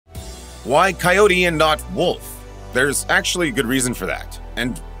Why Coyote and not Wolf? There's actually a good reason for that.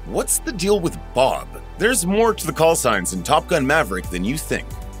 And what's the deal with Bob? There's more to the call signs in Top Gun Maverick than you think.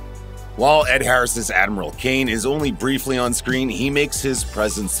 While Ed Harris's Admiral Kane is only briefly on screen, he makes his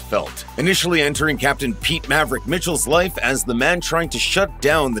presence felt, initially entering Captain Pete Maverick Mitchell's life as the man trying to shut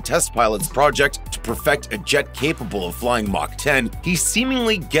down the test pilot's project to perfect a jet capable of flying Mach 10. He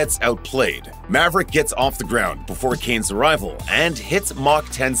seemingly gets outplayed. Maverick gets off the ground before Kane's arrival and hits Mach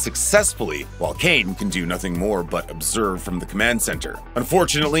 10 successfully, while Kane can do nothing more but observe from the command center.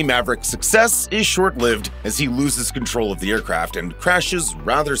 Unfortunately, Maverick's success is short-lived as he loses control of the aircraft and crashes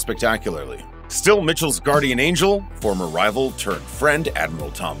rather spectacularly. Still, Mitchell's guardian angel, former rival turned friend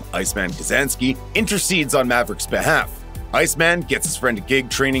Admiral Tom Iceman Kazansky, intercedes on Maverick's behalf. Iceman gets his friend a gig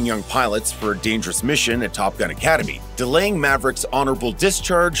training young pilots for a dangerous mission at Top Gun Academy, delaying Maverick's honorable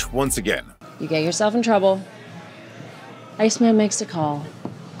discharge once again. You get yourself in trouble. Iceman makes a call,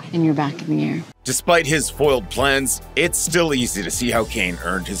 and you're back in the air. Despite his foiled plans, it's still easy to see how Kane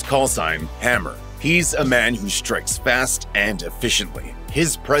earned his call sign, Hammer. He's a man who strikes fast and efficiently.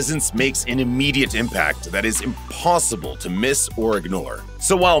 His presence makes an immediate impact that is impossible to miss or ignore.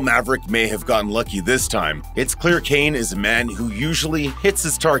 So while Maverick may have gotten lucky this time, it's clear Kane is a man who usually hits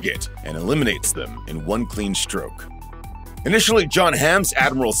his target and eliminates them in one clean stroke. Initially, John Hamm's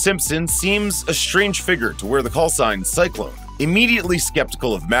Admiral Simpson seems a strange figure to wear the call sign Cyclone. Immediately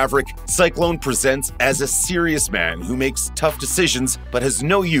skeptical of Maverick, Cyclone presents as a serious man who makes tough decisions but has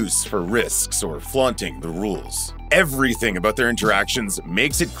no use for risks or flaunting the rules. Everything about their interactions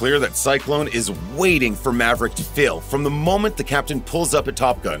makes it clear that Cyclone is waiting for Maverick to fail from the moment the captain pulls up at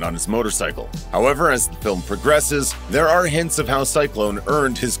Top Gun on his motorcycle. However, as the film progresses, there are hints of how Cyclone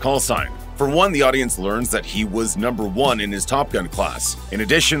earned his call sign. For one, the audience learns that he was #1 in his Top Gun class. In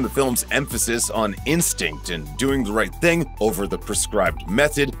addition, the film's emphasis on instinct and doing the right thing over the prescribed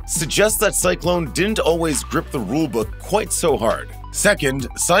method suggests that Cyclone didn't always grip the rulebook quite so hard. Second,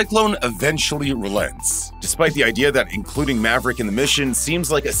 Cyclone eventually relents. Despite the idea that including Maverick in the mission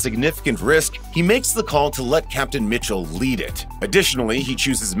seems like a significant risk, he makes the call to let Captain Mitchell lead it. Additionally, he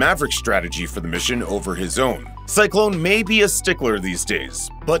chooses Maverick's strategy for the mission over his own. Cyclone may be a stickler these days,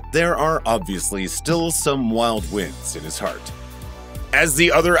 but there are obviously still some wild winds in his heart. As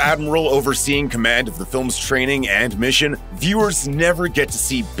the other admiral overseeing command of the film's training and mission, viewers never get to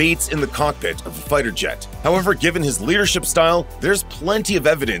see Bates in the cockpit of a fighter jet. However, given his leadership style, there's plenty of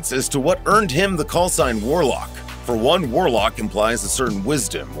evidence as to what earned him the call sign Warlock. For one, Warlock implies a certain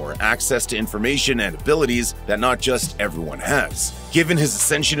wisdom or access to information and abilities that not just everyone has. Given his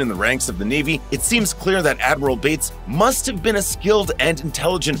ascension in the ranks of the Navy, it seems clear that Admiral Bates must have been a skilled and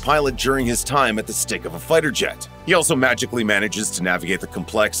intelligent pilot during his time at the stick of a fighter jet. He also magically manages to navigate the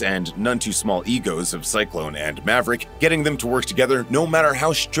complex and none too small egos of Cyclone and Maverick, getting them to work together no matter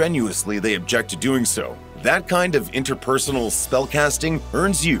how strenuously they object to doing so. That kind of interpersonal spellcasting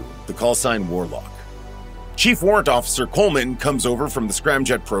earns you the call sign Warlock. Chief Warrant Officer Coleman comes over from the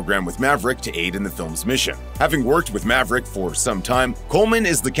scramjet program with Maverick to aid in the film's mission. Having worked with Maverick for some time, Coleman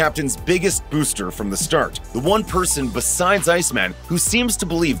is the captain's biggest booster from the start, the one person besides Iceman who seems to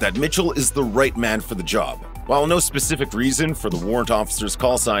believe that Mitchell is the right man for the job. While no specific reason for the warrant officer's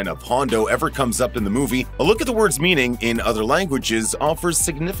call sign of Hondo ever comes up in the movie, a look at the word's meaning in other languages offers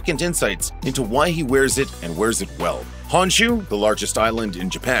significant insights into why he wears it and wears it well. Honshu, the largest island in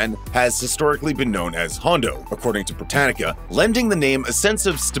Japan, has historically been known as Hondo, according to Britannica, lending the name a sense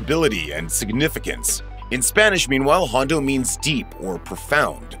of stability and significance. In Spanish, meanwhile, Hondo means deep or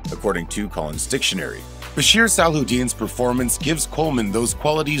profound, according to Collins Dictionary. Bashir Salahuddin's performance gives Coleman those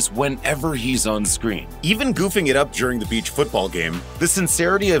qualities whenever he's on screen. Even goofing it up during the beach football game, the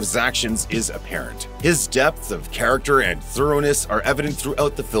sincerity of his actions is apparent. His depth of character and thoroughness are evident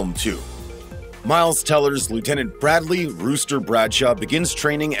throughout the film too. Miles Teller's Lieutenant Bradley Rooster Bradshaw begins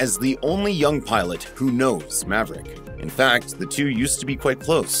training as the only young pilot who knows Maverick. In fact, the two used to be quite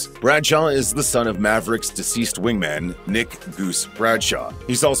close. Bradshaw is the son of Maverick's deceased wingman, Nick Goose Bradshaw.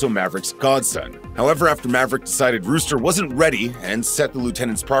 He's also Maverick's godson. However, after Maverick decided Rooster wasn't ready and set the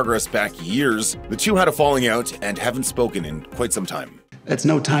lieutenant's progress back years, the two had a falling out and haven't spoken in quite some time. That's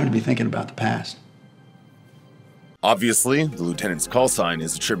no time to be thinking about the past. Obviously, the lieutenant's call sign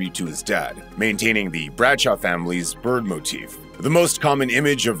is a tribute to his dad, maintaining the Bradshaw family's bird motif. The most common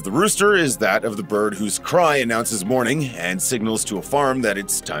image of the rooster is that of the bird whose cry announces morning and signals to a farm that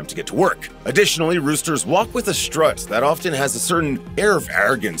it's time to get to work. Additionally, roosters walk with a strut that often has a certain air of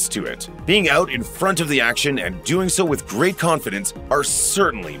arrogance to it. Being out in front of the action and doing so with great confidence are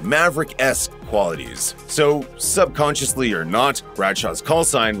certainly Maverick-esque qualities. So, subconsciously or not, Bradshaw's call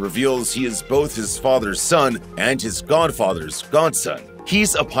sign reveals he is both his father's son and his godfather's godson.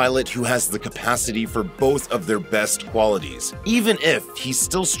 He's a pilot who has the capacity for both of their best qualities, even if he's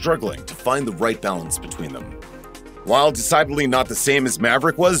still struggling to find the right balance between them. While decidedly not the same as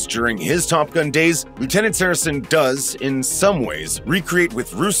Maverick was during his Top Gun days, Lieutenant Saracen does, in some ways, recreate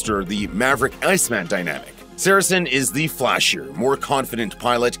with Rooster the Maverick-Iceman dynamic. Saracen is the flashier, more confident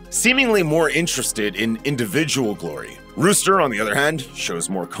pilot, seemingly more interested in individual glory. Rooster, on the other hand, shows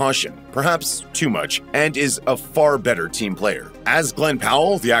more caution, perhaps too much, and is a far better team player. As Glenn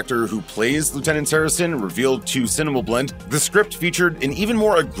Powell, the actor who plays Lieutenant Saracen, revealed to Cinema Blend, the script featured an even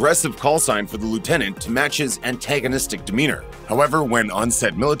more aggressive call sign for the lieutenant to match his antagonistic demeanor. However, when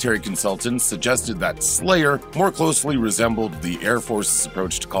on-set military consultants suggested that Slayer more closely resembled the Air Force's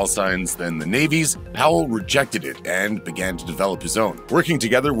approach to call signs than the Navy's, Powell rejected it and began to develop his own. Working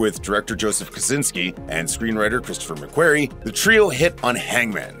together with director Joseph Kosinski and screenwriter Christopher McQuarrie, the trio hit on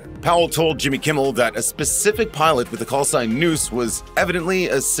Hangman. Powell told Jimmy Kimmel that a specific pilot with the call sign Noose was evidently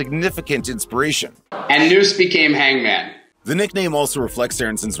a significant inspiration. And Noose became Hangman. The nickname also reflects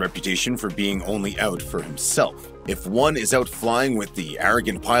Sarensen's reputation for being only out for himself. If one is out flying with the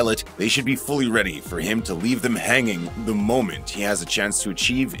arrogant pilot, they should be fully ready for him to leave them hanging the moment he has a chance to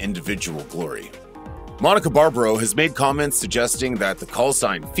achieve individual glory. Monica Barbaro has made comments suggesting that the call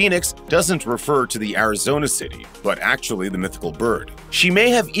sign Phoenix doesn't refer to the Arizona city, but actually the mythical bird. She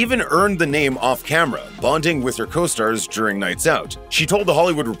may have even earned the name off camera, bonding with her co-stars during nights out. She told The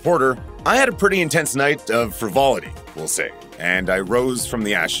Hollywood Reporter, "I had a pretty intense night of frivolity, we'll say, and I rose from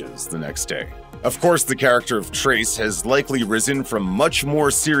the ashes the next day." Of course, the character of Trace has likely risen from much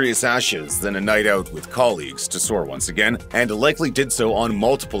more serious ashes than a night out with colleagues to soar once again, and likely did so on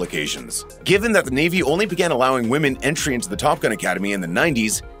multiple occasions. Given that the Navy only began allowing women entry into the Top Gun Academy in the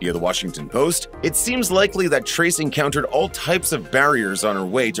 90s, via the Washington Post, it seems likely that Trace encountered all types of barriers on her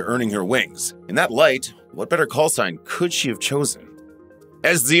way to earning her wings. In that light, what better call sign could she have chosen?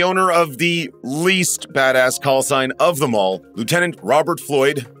 As the owner of the least badass call sign of them all, Lieutenant Robert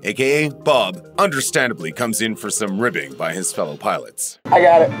Floyd, aka Bob, understandably comes in for some ribbing by his fellow pilots. I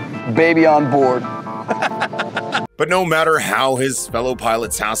got it. Baby on board. But no matter how his fellow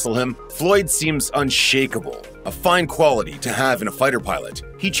pilots hassle him, Floyd seems unshakable, a fine quality to have in a fighter pilot.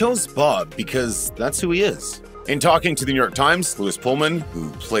 He chose Bob because that's who he is. In talking to the New York Times, Louis Pullman,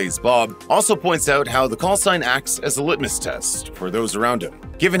 who plays Bob, also points out how the call sign acts as a litmus test for those around him.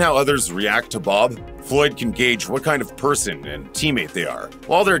 Given how others react to Bob, Floyd can gauge what kind of person and teammate they are.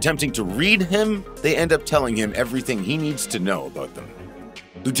 While they're attempting to read him, they end up telling him everything he needs to know about them.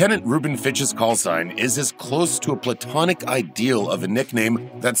 Lieutenant Reuben Fitch's call sign is as close to a platonic ideal of a nickname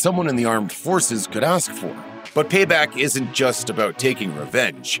that someone in the armed forces could ask for. But Payback isn't just about taking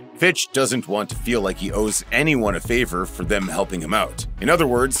revenge. Fitch doesn't want to feel like he owes anyone a favor for them helping him out. In other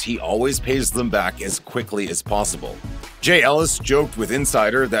words, he always pays them back as quickly as possible. Jay Ellis joked with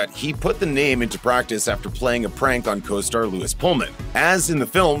Insider that he put the name into practice after playing a prank on co-star Louis Pullman. As in the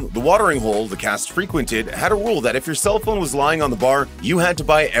film, the watering hole the cast frequented had a rule that if your cell phone was lying on the bar, you had to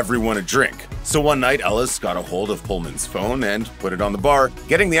buy everyone a drink. So one night, Ellis got a hold of Pullman's phone and put it on the bar,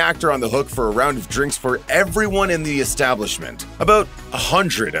 getting the actor on the hook for a round of drinks for everyone in the establishment. About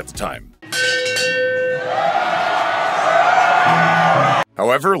 100 at the time.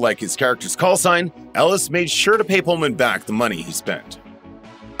 However, like his character's call sign, Ellis made sure to pay Pullman back the money he spent.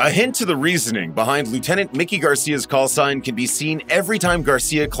 A hint to the reasoning behind Lieutenant Mickey Garcia's call sign can be seen every time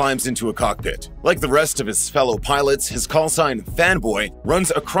Garcia climbs into a cockpit. Like the rest of his fellow pilots, his call sign, Fanboy,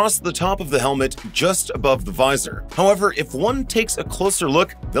 runs across the top of the helmet just above the visor. However, if one takes a closer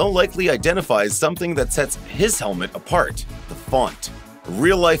look, they'll likely identify something that sets his helmet apart: the font.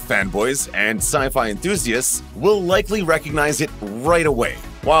 Real-life fanboys and sci-fi enthusiasts will likely recognize it right away.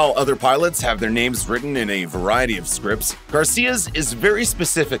 While other pilots have their names written in a variety of scripts, Garcia's is very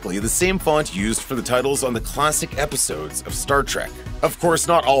specifically the same font used for the titles on the classic episodes of Star Trek. Of course,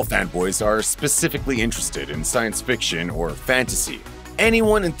 not all fanboys are specifically interested in science fiction or fantasy.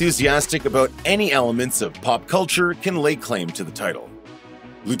 Anyone enthusiastic about any elements of pop culture can lay claim to the title.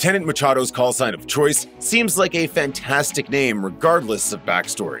 Lieutenant Machado's call sign of choice seems like a fantastic name regardless of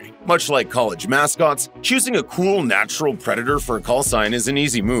backstory. Much like college mascots, choosing a cool natural predator for a call sign is an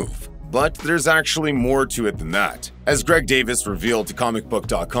easy move. But there's actually more to it than that. As Greg Davis revealed to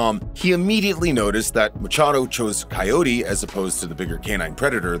comicbook.com, he immediately noticed that Machado chose Coyote as opposed to the bigger canine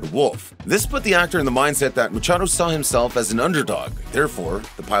predator, the wolf. This put the actor in the mindset that Machado saw himself as an underdog. Therefore,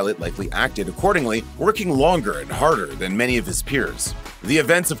 the pilot likely acted accordingly, working longer and harder than many of his peers. The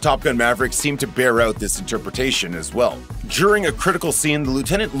events of Top Gun Maverick seem to bear out this interpretation as well. During a critical scene, the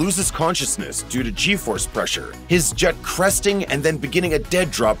lieutenant loses consciousness due to G-force pressure, his jet cresting and then beginning a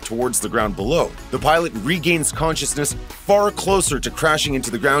dead drop towards the ground below. The pilot regains consciousness far closer to crashing into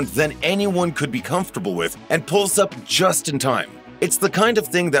the ground than anyone could be comfortable with and pulls up just in time. It's the kind of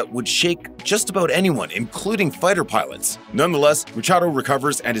thing that would shake just about anyone, including fighter pilots. Nonetheless, Machado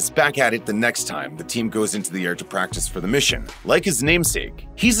recovers and is back at it the next time the team goes into the air to practice for the mission. Like his namesake,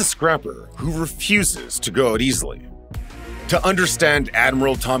 he's a scrapper who refuses to go out easily. To understand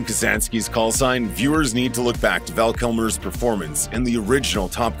Admiral Tom Kazansky's call sign, viewers need to look back to Val Kilmer's performance in the original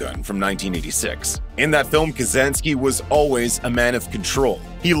Top Gun from 1986. In that film, Kazansky was always a man of control.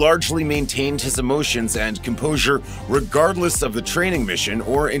 He largely maintained his emotions and composure regardless of the training mission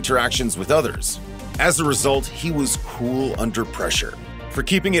or interactions with others. As a result, he was cool under pressure. For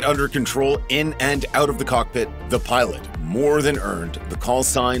keeping it under control in and out of the cockpit, the pilot more than earned the call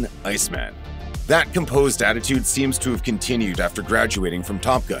sign Iceman. That composed attitude seems to have continued after graduating from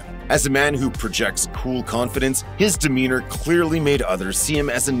Top Gun. As a man who projects cool confidence, his demeanor clearly made others see him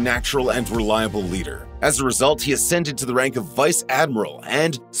as a natural and reliable leader. As a result, he ascended to the rank of Vice Admiral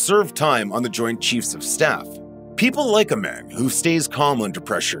and served time on the Joint Chiefs of Staff. People like a man who stays calm under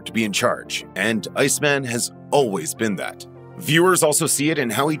pressure to be in charge, and Iceman has always been that. Viewers also see it in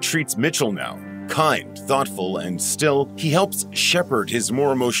how he treats Mitchell now. Kind, thoughtful, and still, he helps shepherd his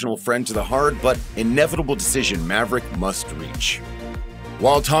more emotional friend to the hard but inevitable decision Maverick must reach.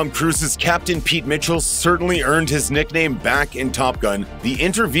 While Tom Cruise's Captain Pete Mitchell certainly earned his nickname back in Top Gun, the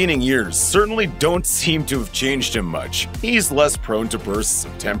intervening years certainly don't seem to have changed him much. He's less prone to bursts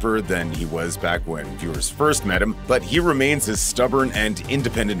of temper than he was back when viewers first met him, but he remains as stubborn and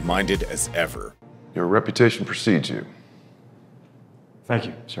independent-minded as ever. Your reputation precedes you. Thank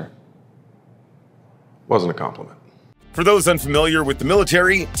you, sir. Wasn't a compliment. For those unfamiliar with the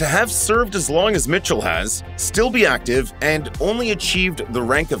military, to have served as long as Mitchell has, still be active, and only achieved the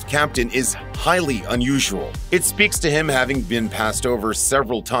rank of captain is highly unusual. It speaks to him having been passed over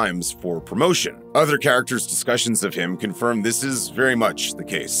several times for promotion. Other characters' discussions of him confirm this is very much the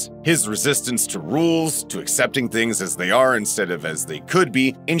case. His resistance to rules, to accepting things as they are instead of as they could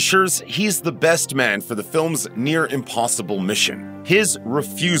be, ensures he's the best man for the film's near-impossible mission. His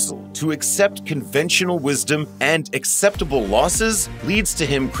refusal to accept conventional wisdom and acceptable losses leads to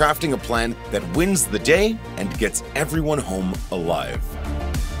him crafting a plan that wins the day and gets everyone home alive.